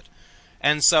childhood,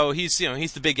 and so he's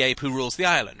the big ape who rules the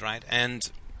island, right?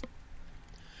 And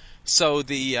so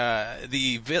the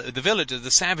villagers,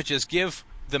 the savages, give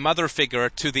the mother figure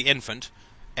to the infant,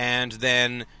 and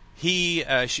then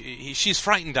she's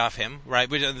frightened of him, right?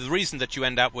 The reason that you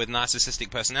end up with narcissistic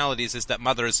personalities is that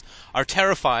mothers are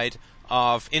terrified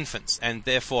of infants, and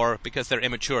therefore, because they're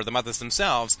immature, the mothers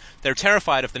themselves, they're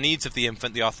terrified of the needs of the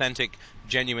infant, the authentic,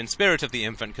 genuine spirit of the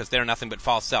infant, because they're nothing but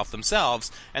false self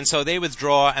themselves, and so they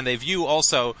withdraw, and they view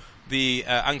also the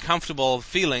uncomfortable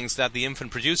feelings that the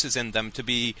infant produces in them to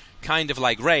be kind of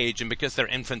like rage, and because they're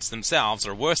infants themselves,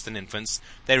 or worse than infants,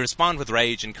 they respond with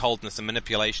rage and coldness and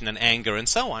manipulation and anger and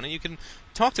so on. And you can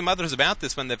talk to mothers about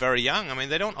this when they're very young. I mean,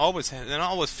 they're not always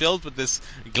filled with this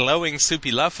glowing,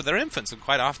 soupy love for their infants, and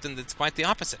quite often it's quite the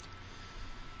opposite.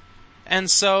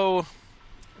 And so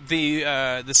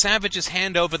the savages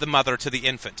hand over the mother to the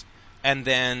infant, and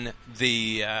then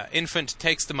the infant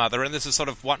takes the mother, and this is sort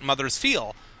of what mothers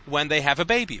feel when they have a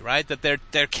baby, right? That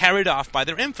they're carried off by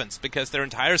their infants because their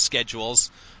entire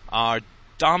schedules are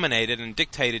dominated and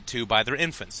dictated to by their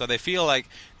infants. So they feel like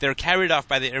they're carried off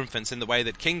by their infants in the way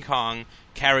that King Kong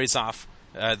carries off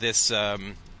this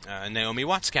Naomi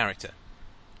Watts character.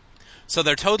 So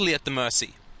they're totally at the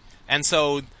mercy. And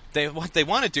so what they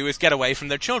want to do is get away from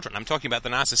their children. I'm talking about the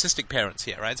narcissistic parents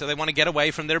here, right? So they want to get away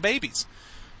from their babies.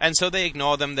 And so they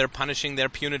ignore them, they're punishing, they're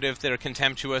punitive, they're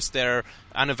contemptuous, they're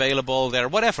unavailable, they're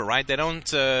whatever, right? They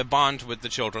don't bond with the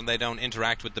children, they don't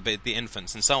interact with the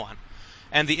infants, and so on.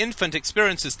 And the infant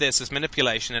experiences this as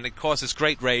manipulation, and it causes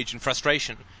great rage and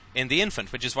frustration in the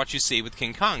infant, which is what you see with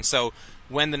King Kong. So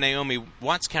when the Naomi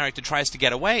Watts character tries to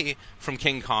get away from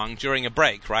King Kong during a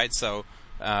break, right? So,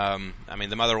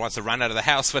 the mother wants to run out of the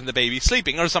house when the baby's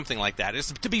sleeping, or something like that.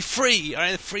 It's to be free,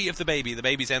 right? Free of the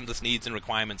baby's endless needs and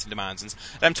requirements and demands. And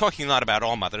I'm talking not about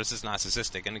all mothers. It's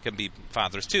narcissistic, and it can be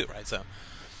fathers too, right?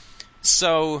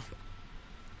 So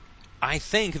I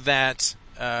think that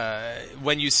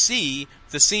when you see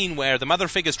the scene where the mother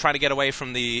figure's trying to get away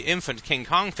from the infant King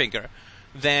Kong figure,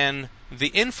 then the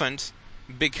infant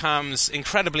becomes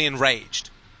incredibly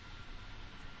enraged,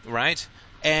 right?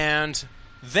 And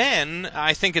then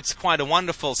I think it's quite a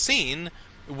wonderful scene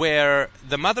where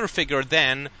the mother figure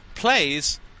then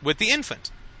plays with the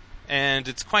infant, and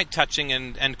it's quite touching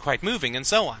and quite moving and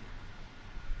so on.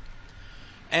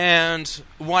 And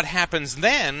what happens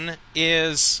then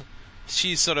is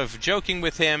she's sort of joking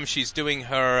with him, she's doing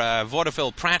her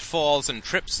vaudeville pratfalls and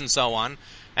trips and so on,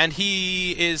 and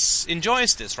he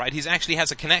enjoys this, right? He actually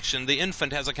has a connection, the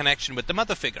infant has a connection with the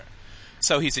mother figure.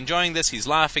 So he's enjoying this, he's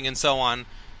laughing and so on,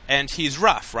 and he's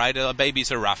rough, right?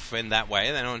 Babies are rough in that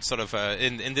way, they don't sort of,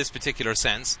 in this particular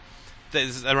sense,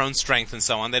 there's their own strength and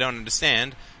so on, they don't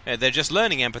understand, they're just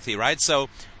learning empathy, right? So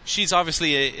she's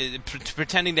obviously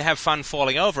pretending to have fun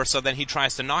falling over, so then he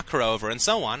tries to knock her over and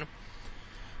so on.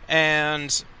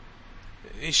 And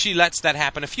she lets that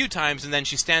happen a few times, and then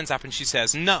she stands up and she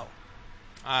says, no,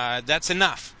 that's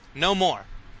enough, no more.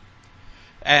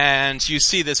 And you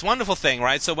see this wonderful thing,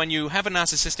 right? So when you have a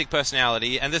narcissistic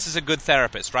personality, and this is a good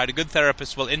therapist, right? A good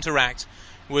therapist will interact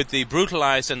with the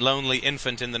brutalized and lonely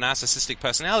infant in the narcissistic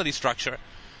personality structure,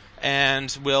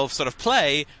 and will sort of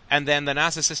play, and then the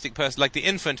narcissistic person, like the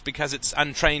infant, because it's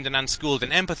untrained and unschooled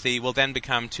in empathy, will then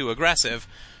become too aggressive.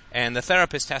 And the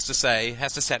therapist has to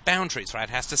set boundaries, right?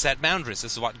 Has to set boundaries.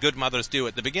 This is what good mothers do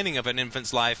at the beginning of an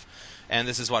infant's life, and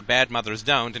this is what bad mothers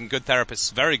don't, and good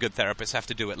therapists, very good therapists, have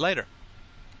to do it later.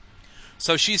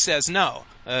 So she says, no,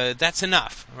 that's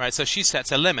enough, right? So she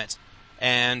sets a limit,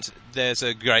 and there's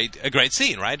a great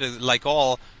scene, right? Like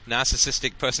all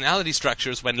narcissistic personality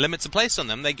structures, when limits are placed on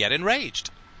them, they get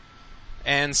enraged.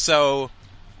 And so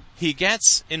he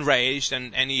gets enraged,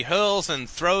 and he hurls and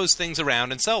throws things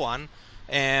around and so on,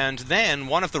 and then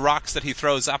one of the rocks that he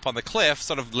throws up on the cliff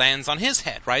sort of lands on his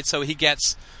head, right? So he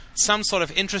gets some sort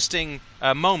of interesting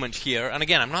moment here. And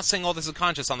again, I'm not saying all this is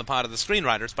conscious on the part of the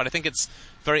screenwriters, but I think it's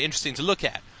very interesting to look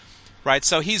at, right?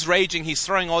 So he's raging, he's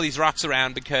throwing all these rocks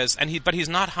around but he's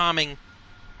not harming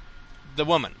the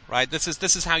woman, right? This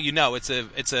is how you know it's a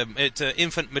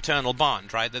infant maternal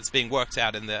bond, right? That's being worked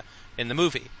out in the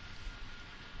movie.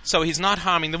 So he's not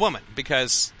harming the woman,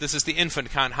 because this is the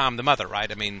infant can't harm the mother,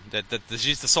 right? I mean,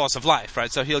 she's the source of life,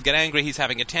 right? So he'll get angry, he's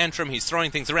having a tantrum, he's throwing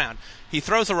things around. He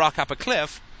throws a rock up a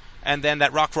cliff, and then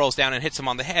that rock rolls down and hits him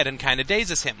on the head and kind of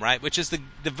dazes him, right? Which is the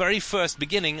very first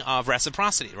beginning of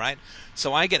reciprocity, right?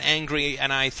 So I get angry,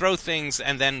 and I throw things,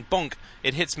 and then, bonk,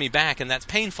 it hits me back, and that's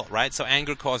painful, right? So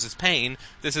anger causes pain.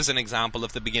 This is an example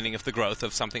of the beginning of the growth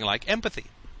of something like empathy.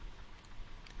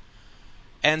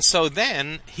 And so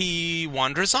then he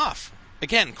wanders off.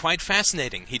 Again, quite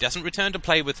fascinating. He doesn't return to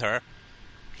play with her.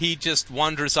 He just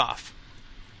wanders off.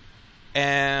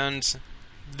 And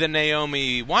the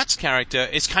Naomi Watts character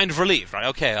is kind of relieved, right?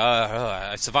 Okay,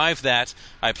 I survived that.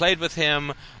 I played with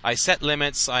him. I set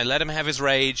limits. I let him have his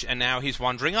rage. And now he's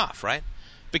wandering off, right?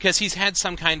 Because he's had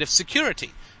some kind of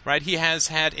security, right? He has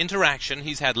had interaction.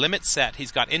 He's had limits set.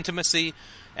 He's got intimacy.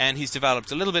 And he's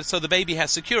developed a little bit, so the baby has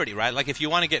security, right? Like if you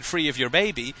want to get free of your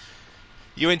baby,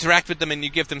 you interact with them and you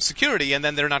give them security, and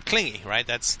then they're not clingy, right?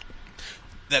 That's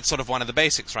sort of one of the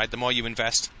basics, right? The more you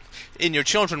invest in your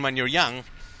children when they're young,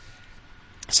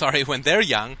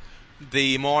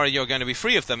 the more you're going to be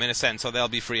free of them, in a sense. So they'll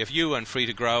be free of you and free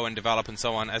to grow and develop and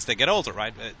so on as they get older,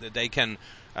 right? They can.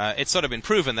 It's sort of been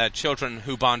proven that children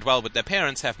who bond well with their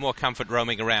parents have more comfort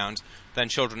roaming around than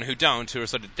children who don't, who are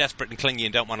sort of desperate and clingy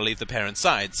and don't want to leave the parents'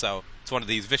 side. So it's one of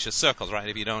these vicious circles, right?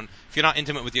 If you're not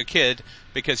intimate with your kid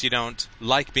because you don't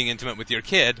like being intimate with your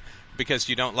kid, because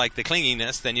you don't like the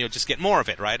clinginess, then you'll just get more of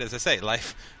it, right? As I say,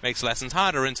 life makes lessons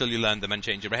harder until you learn them and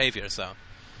change your behavior.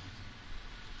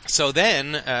 So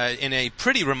then, in a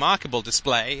pretty remarkable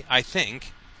display, I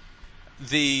think,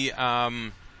 the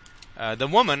The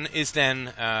woman is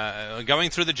then going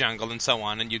through the jungle and so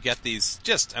on, and you get these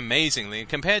just amazingly,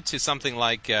 compared to something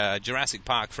like Jurassic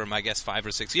Park from, I guess, 5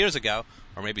 or 6 years ago,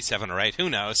 or maybe 7 or 8, who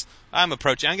knows. I'm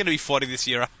going to be 40 this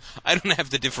year. I don't have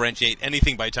to differentiate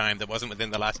anything by time that wasn't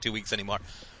within the last 2 weeks anymore.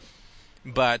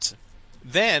 But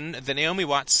then the Naomi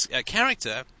Watts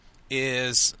character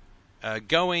is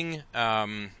going...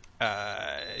 trying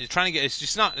to get.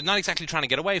 She's not exactly trying to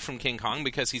get away from King Kong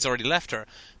because he's already left her,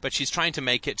 but she's trying to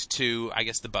make it to, I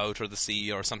guess, the boat or the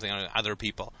sea or something, or other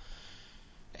people.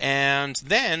 And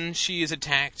then she is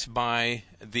attacked by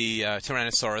the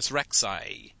Tyrannosaurus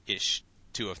Rexi-ish,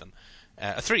 2 of them,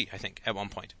 3, I think, at one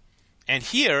point. And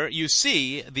here you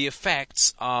see the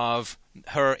effects of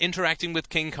her interacting with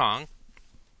King Kong,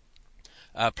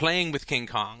 playing with King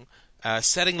Kong,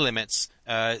 setting limits,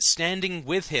 standing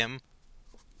with him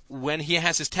when he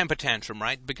has his temper tantrum,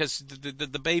 right? Because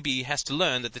the baby has to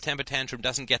learn that the temper tantrum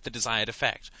doesn't get the desired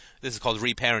effect. This is called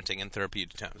reparenting in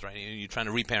therapeutic terms, right? You're trying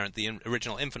to reparent the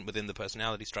original infant within the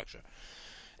personality structure.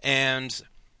 And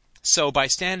so by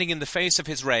standing in the face of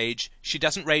his rage, she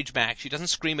doesn't rage back. She doesn't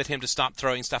scream at him to stop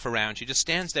throwing stuff around. She just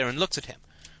stands there and looks at him.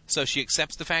 So she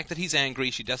accepts the fact that he's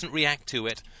angry. She doesn't react to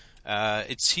it.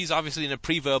 He's obviously in a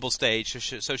pre-verbal stage,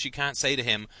 so she can't say to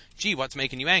him, gee, what's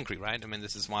making you angry, right? I mean,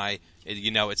 this is why,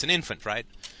 it's an infant, right?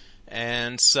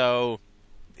 And so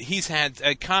he's had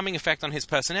a calming effect on his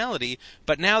personality,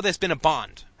 but now there's been a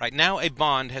bond, right? Now a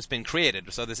bond has been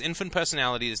created. So this infant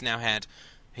personality has now had,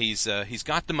 he's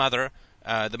got the mother.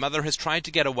 The mother has tried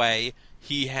to get away.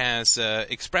 He has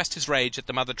expressed his rage at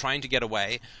the mother trying to get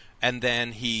away, and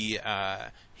then he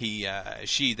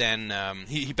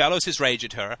bellows his rage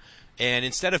at her, and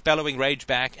instead of bellowing rage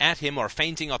back at him or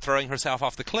fainting or throwing herself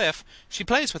off the cliff, she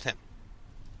plays with him.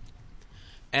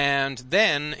 And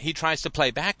then he tries to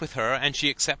play back with her, and she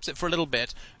accepts it for a little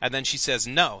bit, and then she says,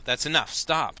 no, that's enough,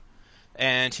 stop.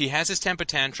 And he has his temper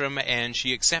tantrum, and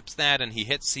she accepts that, and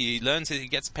he learns that he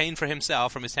gets pain for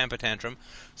himself from his temper tantrum,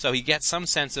 so he gets some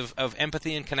sense of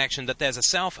empathy and connection, that there's a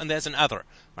self and there's an other.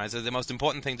 Right? So the most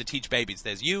important thing to teach babies,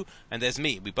 there's you and there's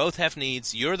me. We both have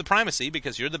needs. You're the primacy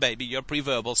because you're the baby, you're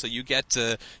pre-verbal, so you get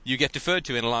deferred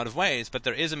to in a lot of ways, but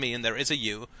there is a me and there is a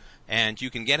you. And you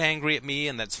can get angry at me,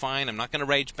 and that's fine. I'm not going to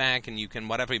rage back, and you can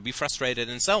be frustrated,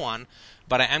 and so on.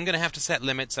 But I am going to have to set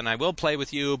limits, and I will play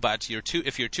with you. But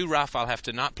if you're too rough, I'll have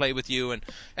to not play with you,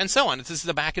 and so on. This is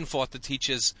the back and forth that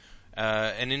teaches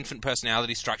an infant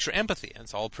personality structure empathy. And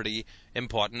it's all pretty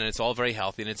important, and it's all very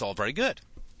healthy, and it's all very good.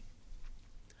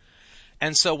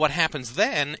 And so what happens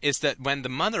then is that when the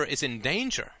mother is in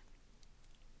danger,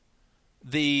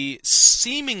 the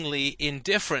seemingly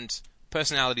indifferent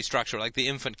personality structure, like the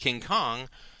infant King Kong,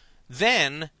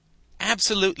 then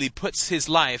absolutely puts his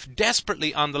life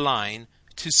desperately on the line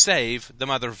to save the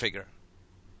mother figure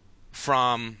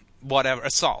from whatever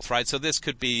assault, right? So this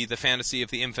could be the fantasy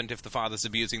of the infant if the father's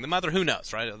abusing the mother, who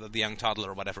knows, right? Or the young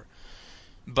toddler or whatever.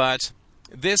 But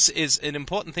this is an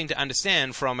important thing to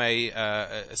understand from a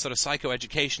sort of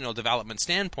psychoeducational development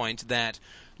standpoint, that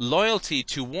loyalty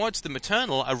towards the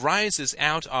maternal arises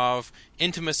out of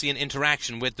intimacy and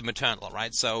interaction with the maternal,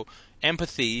 right? So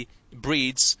empathy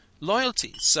breeds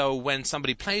loyalty. So when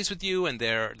somebody plays with you and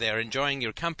they're enjoying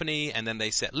your company, and then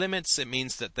they set limits, it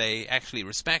means that they actually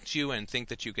respect you and think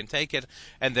that you can take it,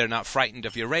 and they're not frightened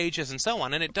of your rages and so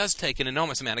on. And it does take an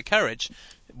enormous amount of courage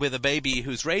with a baby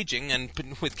who's raging, and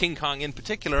with King Kong in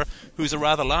particular, who's a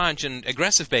rather large and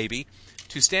aggressive baby,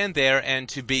 to stand there and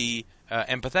to be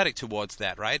empathetic towards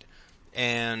that, right?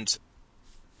 And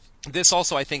this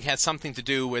also, I think, has something to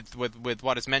do with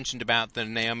what is mentioned about the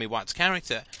Naomi Watts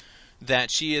character,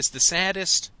 that she is the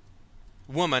saddest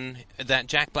woman that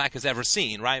Jack Black has ever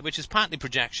seen, right? Which is partly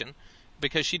projection,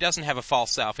 because she doesn't have a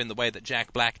false self in the way that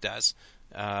Jack Black does.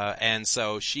 And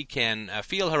so she can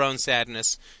feel her own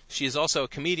sadness. She is also a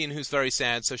comedian who's very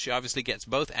sad, so she obviously gets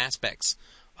both aspects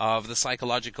of the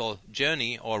psychological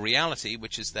journey or reality,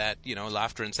 which is that,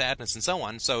 laughter and sadness and so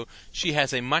on. So she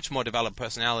has a much more developed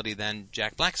personality than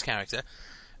Jack Black's character,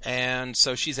 and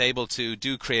so she's able to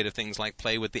do creative things like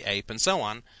play with the ape and so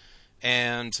on.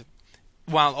 And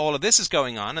while all of this is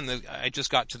going on, and I just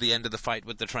got to the end of the fight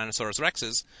with the Tyrannosaurus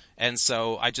Rexes, and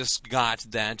so I just got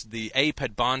that the ape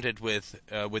had bonded with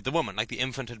the woman, like the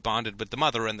infant had bonded with the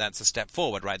mother, and that's a step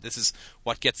forward, right? This is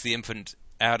what gets the infant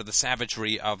out of the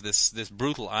savagery of this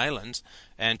brutal island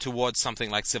and towards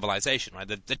something like civilization, right?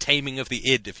 The taming of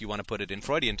the id, if you want to put it in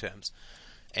Freudian terms.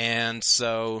 And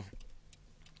so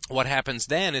what happens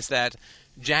then is that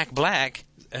Jack Black,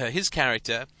 his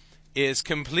character, is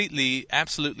completely,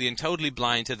 absolutely, and totally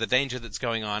blind to the danger that's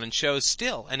going on, and shows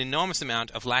still an enormous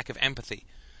amount of lack of empathy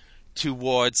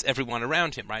towards everyone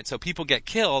around him, right? So people get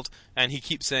killed, and he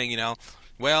keeps saying,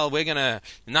 well, we're gonna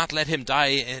not let him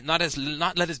die, not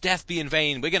let his death be in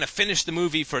vain. We're gonna finish the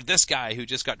movie for this guy who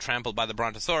just got trampled by the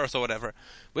Brontosaurus or whatever.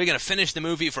 We're gonna finish the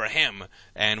movie for him,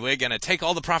 and we're gonna take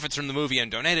all the profits from the movie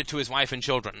and donate it to his wife and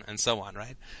children, and so on,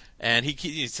 right? And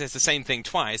he says the same thing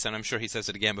twice, and I'm sure he says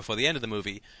it again before the end of the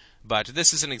movie. But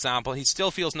this is an example. He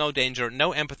still feels no danger,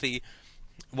 no empathy.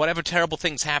 Whatever terrible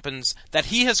things happens that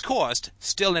he has caused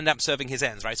still end up serving his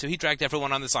ends, right? So he dragged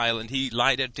everyone on this island. He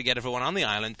lied to get everyone on the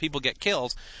island. People get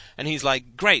killed. And he's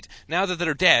like, great, now that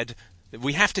they're dead,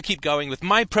 we have to keep going with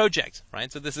my project,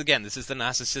 right? So this is the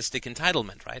narcissistic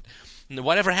entitlement, right? And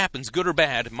whatever happens, good or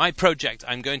bad, my project,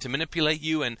 I'm going to manipulate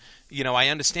you, and, I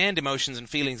understand emotions and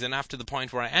feelings enough to the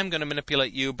point where I am going to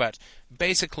manipulate you, but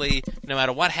basically, no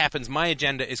matter what happens, my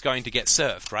agenda is going to get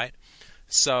served, right?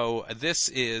 So this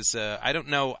is, I don't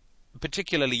know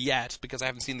particularly yet, because I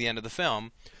haven't seen the end of the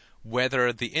film,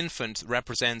 whether the infant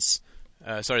represents,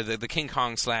 the King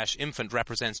Kong / infant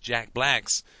represents Jack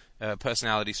Black's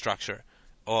personality structure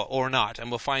or not. And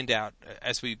we'll find out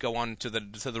as we go on to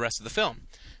the rest of the film.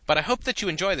 But I hope that you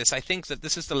enjoy this. I think that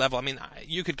this is the level. I mean,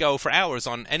 you could go for hours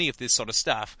on any of this sort of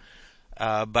stuff.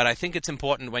 But I think it's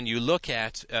important when you look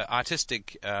at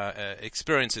artistic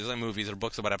experiences, or movies or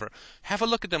books or whatever, have a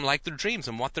look at them like their dreams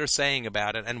and what they're saying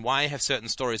about it, and why have certain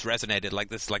stories resonated, like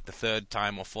this, like the third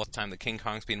time or fourth time that King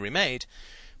Kong's been remade.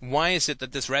 Why is it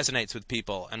that this resonates with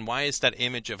people, and why is that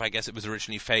image of, I guess it was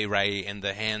originally Fay Ray in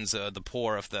the hands, the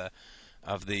paw of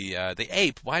the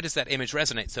ape? Why does that image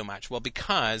resonate so much? Well,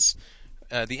 because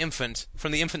the infant,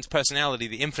 from the infant's personality,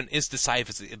 the infant is the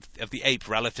size of the ape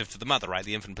relative to the mother, right?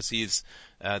 The infant perceives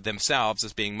themselves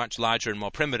as being much larger and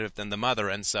more primitive than the mother,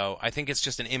 and so I think it's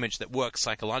just an image that works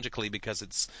psychologically because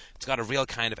it's got a real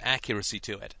kind of accuracy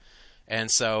to it. And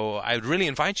so I would really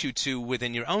invite you to,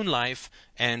 within your own life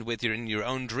and in your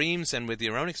own dreams and with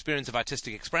your own experience of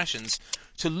artistic expressions,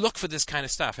 to look for this kind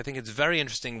of stuff. I think it's very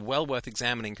interesting, well worth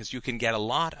examining, because you can get a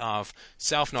lot of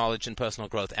self-knowledge and personal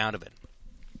growth out of it.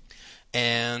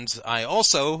 And I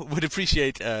also would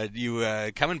appreciate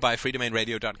you coming by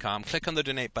freedomainradio.com, click on the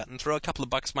donate button, throw a couple of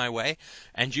bucks my way,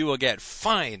 and you will get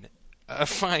fine,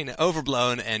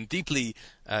 overblown, and deeply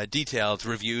detailed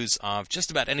reviews of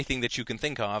just about anything that you can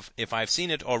think of. If I've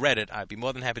seen it or read it, I'd be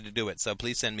more than happy to do it. So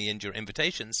please send me in your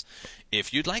invitations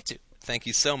if you'd like to. Thank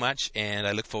you so much, and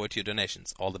I look forward to your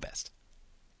donations. All the best.